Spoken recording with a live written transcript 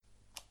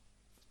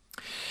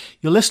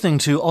You're listening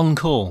to On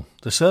Call,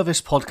 the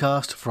service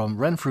podcast from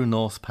Renfrew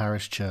North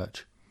Parish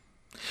Church.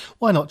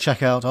 Why not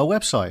check out our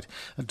website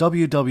at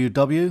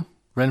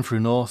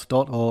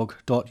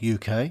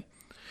www.renfrewnorth.org.uk,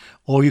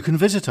 or you can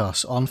visit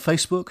us on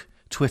Facebook,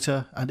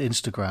 Twitter and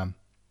Instagram.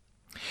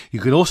 You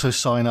can also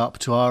sign up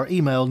to our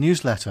email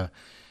newsletter,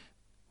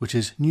 which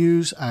is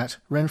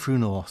news@Renfrew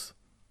North.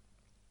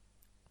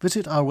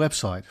 Visit our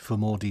website for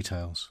more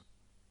details.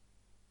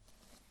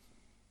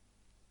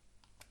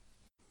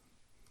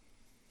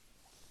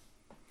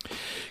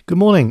 Good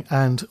morning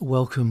and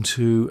welcome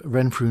to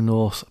Renfrew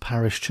North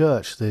Parish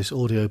Church, this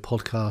audio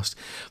podcast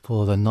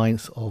for the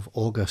 9th of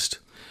August.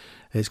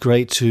 It's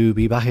great to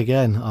be back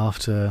again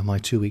after my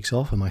 2 weeks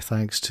off, and my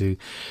thanks to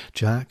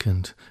Jack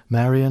and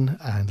Marion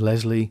and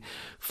Leslie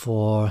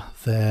for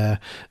their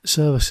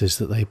services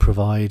that they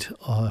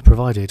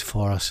provided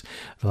for us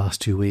the last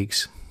 2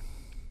 weeks.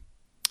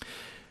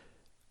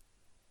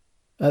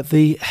 At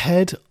the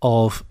head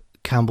of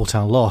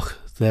Campbelltown Loch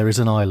there is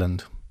an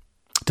island,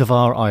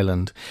 Davar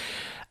Island,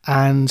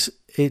 and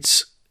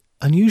it's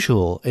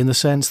unusual in the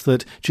sense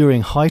that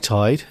during high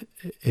tide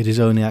it is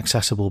only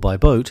accessible by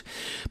boat,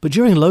 but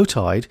during low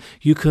tide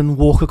you can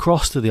walk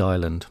across to the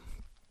island.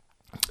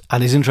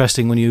 And it's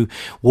interesting, when you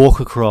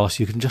walk across,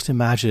 you can just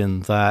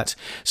imagine that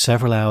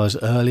several hours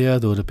earlier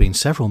there would have been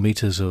several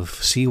meters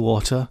of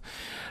seawater,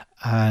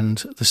 and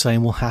the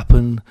same will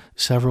happen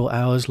several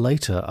hours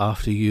later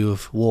after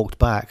you've walked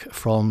back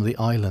from the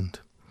island.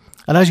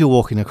 And as you're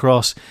walking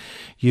across,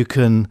 you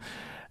can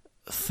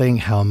think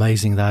how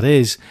amazing that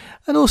is,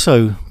 and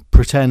also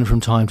pretend from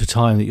time to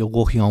time that you're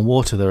walking on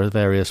water. There are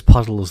various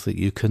puddles that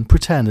you can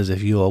pretend as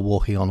if you are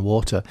walking on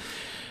water.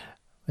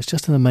 It's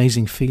just an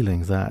amazing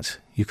feeling that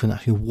you can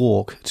actually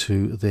walk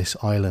to this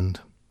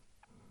island.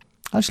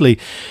 Actually,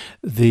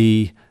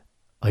 the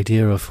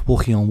idea of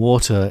walking on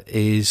water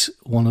is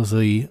one of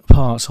the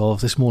parts of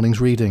this morning's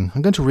reading.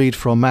 I'm going to read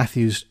from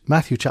Matthew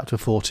chapter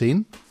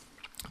 14,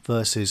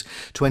 verses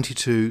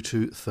 22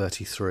 to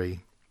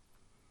 33.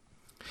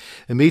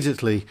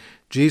 Immediately,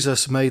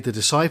 Jesus made the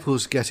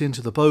disciples get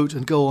into the boat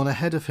and go on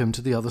ahead of him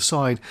to the other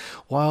side,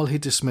 while he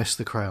dismissed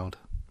the crowd.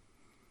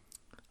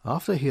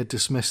 After he had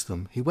dismissed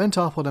them, he went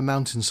up on a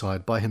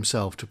mountainside by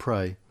himself to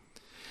pray.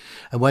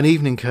 And when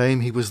evening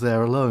came, he was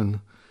there alone.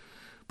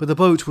 But the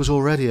boat was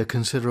already a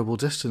considerable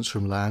distance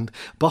from land,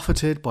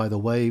 buffeted by the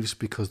waves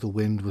because the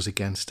wind was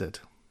against it.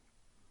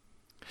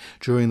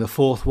 During the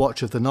fourth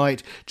watch of the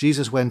night,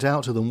 Jesus went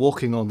out to them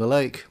walking on the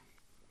lake.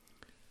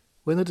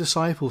 When the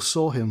disciples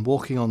saw him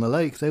walking on the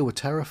lake, they were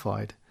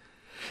terrified.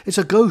 "It's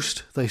a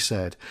ghost," they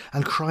said,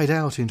 and cried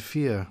out in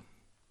fear.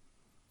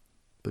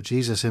 But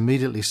Jesus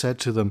immediately said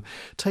to them,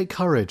 "Take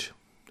courage,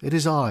 it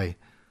is I.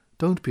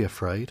 Don't be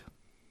afraid."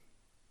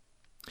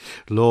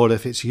 "Lord,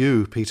 if it's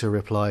you," Peter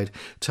replied,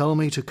 "tell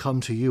me to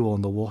come to you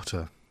on the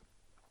water."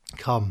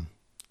 "Come,"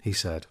 he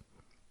said.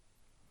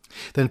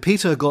 Then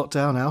Peter got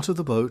down out of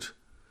the boat,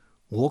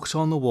 walked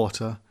on the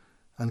water,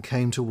 and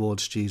came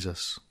towards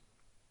Jesus.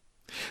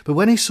 But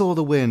when he saw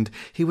the wind,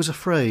 he was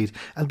afraid,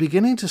 and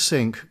beginning to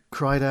sink,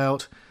 cried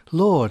out,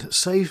 "Lord,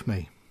 save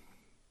me."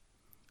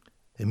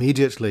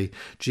 Immediately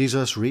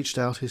Jesus reached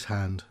out his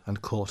hand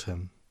and caught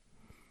him.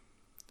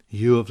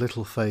 "You of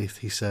little faith,"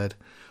 he said,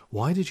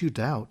 "why did you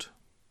doubt?"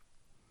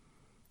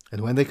 And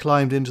when they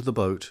climbed into the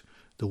boat,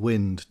 the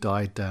wind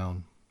died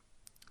down.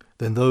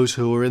 Then those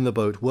who were in the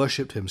boat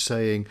worshipped him,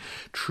 saying,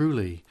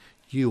 "Truly,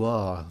 you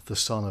are the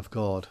Son of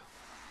God."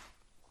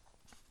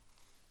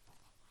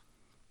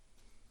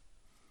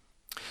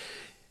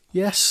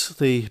 Yes,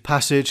 the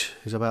passage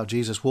is about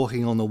Jesus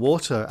walking on the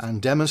water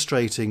and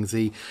demonstrating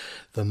the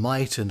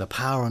might and the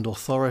power and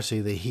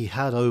authority that he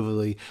had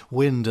over the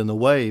wind and the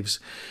waves.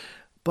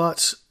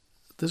 But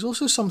there's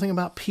also something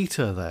about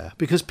Peter there,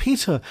 because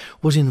Peter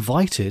was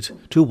invited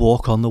to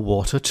walk on the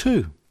water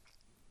too.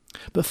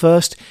 But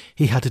first,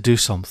 he had to do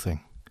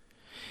something.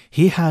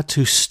 He had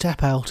to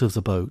step out of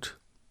the boat,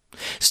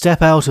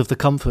 step out of the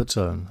comfort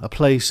zone, a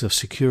place of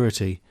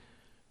security,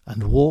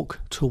 and walk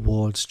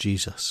towards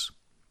Jesus.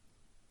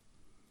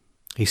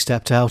 He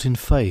stepped out in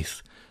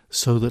faith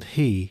so that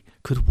he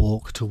could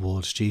walk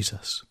towards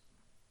Jesus.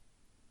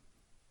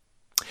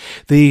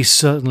 These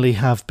certainly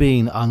have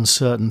been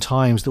uncertain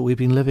times that we've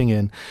been living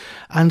in,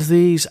 and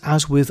these,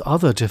 as with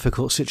other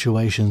difficult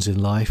situations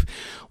in life,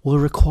 will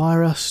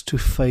require us to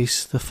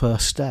face the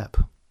first step,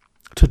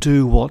 to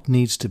do what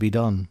needs to be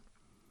done.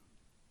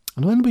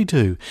 And when we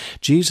do,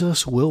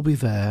 Jesus will be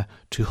there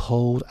to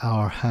hold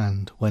our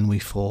hand when we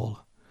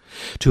fall,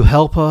 to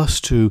help us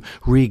to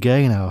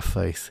regain our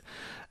faith,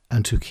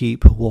 and to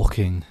keep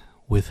walking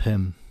with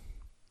him.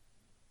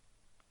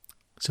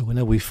 So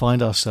whenever we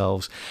find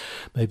ourselves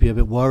maybe a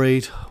bit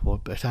worried or a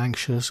bit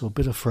anxious or a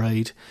bit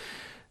afraid,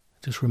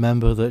 just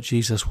remember that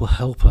Jesus will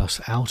help us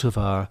out of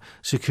our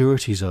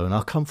security zone,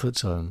 our comfort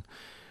zone,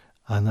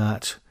 and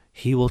that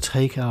he will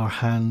take our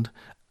hand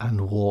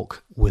and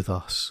walk with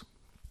us.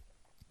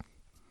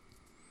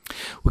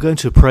 We're going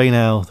to pray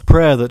now, the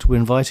prayer that we're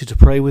invited to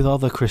pray with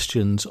other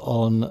Christians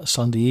on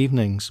Sunday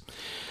evenings.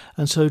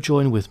 And so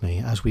join with me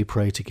as we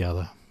pray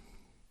together.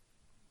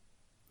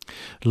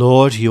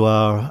 Lord, you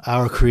are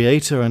our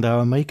Creator and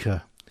our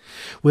Maker.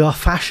 We are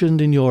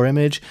fashioned in your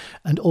image,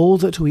 and all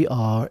that we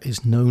are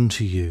is known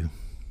to you.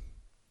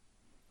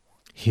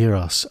 Hear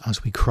us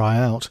as we cry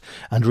out,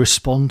 and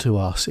respond to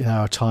us in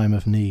our time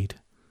of need.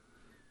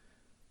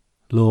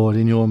 Lord,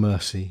 in your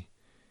mercy,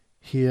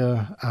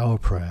 hear our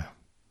prayer.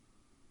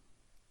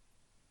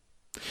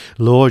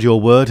 Lord, your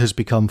word has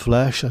become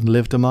flesh and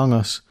lived among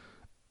us,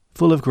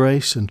 full of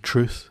grace and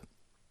truth.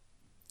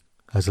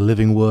 As the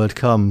living word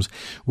comes,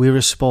 we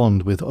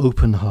respond with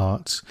open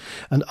hearts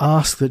and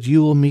ask that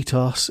you will meet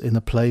us in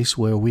the place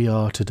where we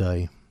are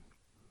today.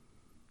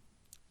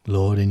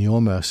 Lord, in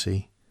your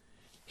mercy,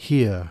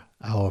 hear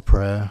our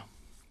prayer.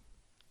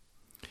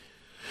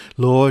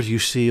 Lord, you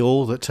see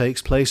all that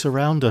takes place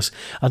around us,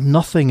 and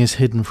nothing is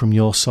hidden from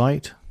your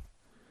sight.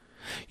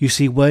 You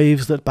see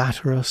waves that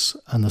batter us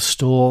and the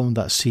storm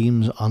that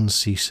seems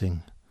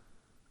unceasing.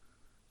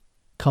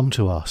 Come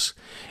to us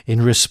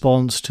in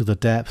response to the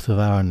depth of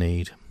our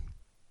need.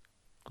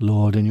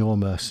 Lord, in your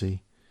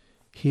mercy,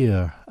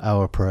 hear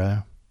our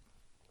prayer.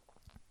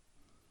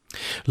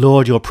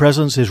 Lord, your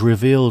presence is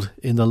revealed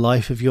in the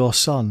life of your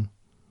Son.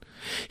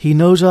 He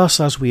knows us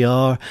as we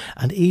are,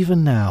 and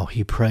even now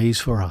he prays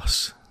for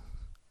us.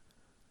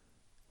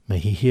 May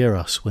he hear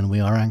us when we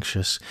are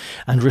anxious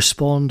and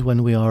respond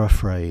when we are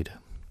afraid.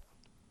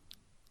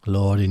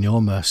 Lord, in your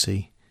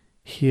mercy,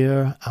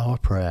 hear our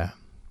prayer.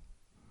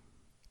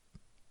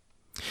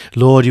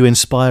 Lord, you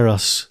inspire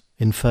us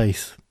in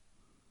faith,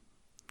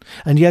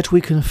 and yet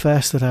we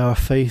confess that our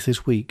faith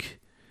is weak.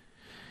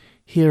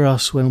 Hear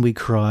us when we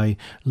cry,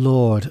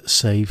 Lord,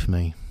 save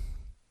me.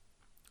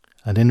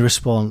 And in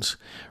response,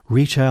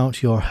 reach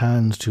out your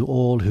hand to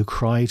all who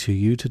cry to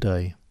you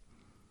today.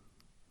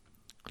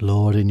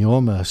 Lord, in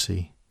your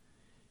mercy,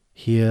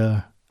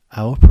 hear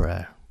our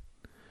prayer.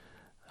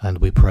 And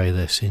we pray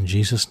this in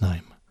Jesus'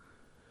 name.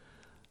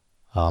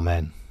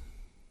 Amen.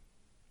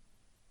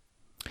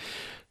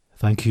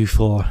 Thank you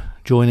for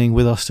joining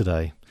with us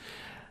today.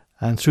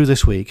 And through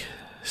this week,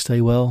 stay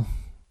well,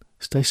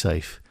 stay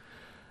safe,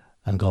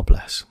 and God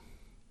bless.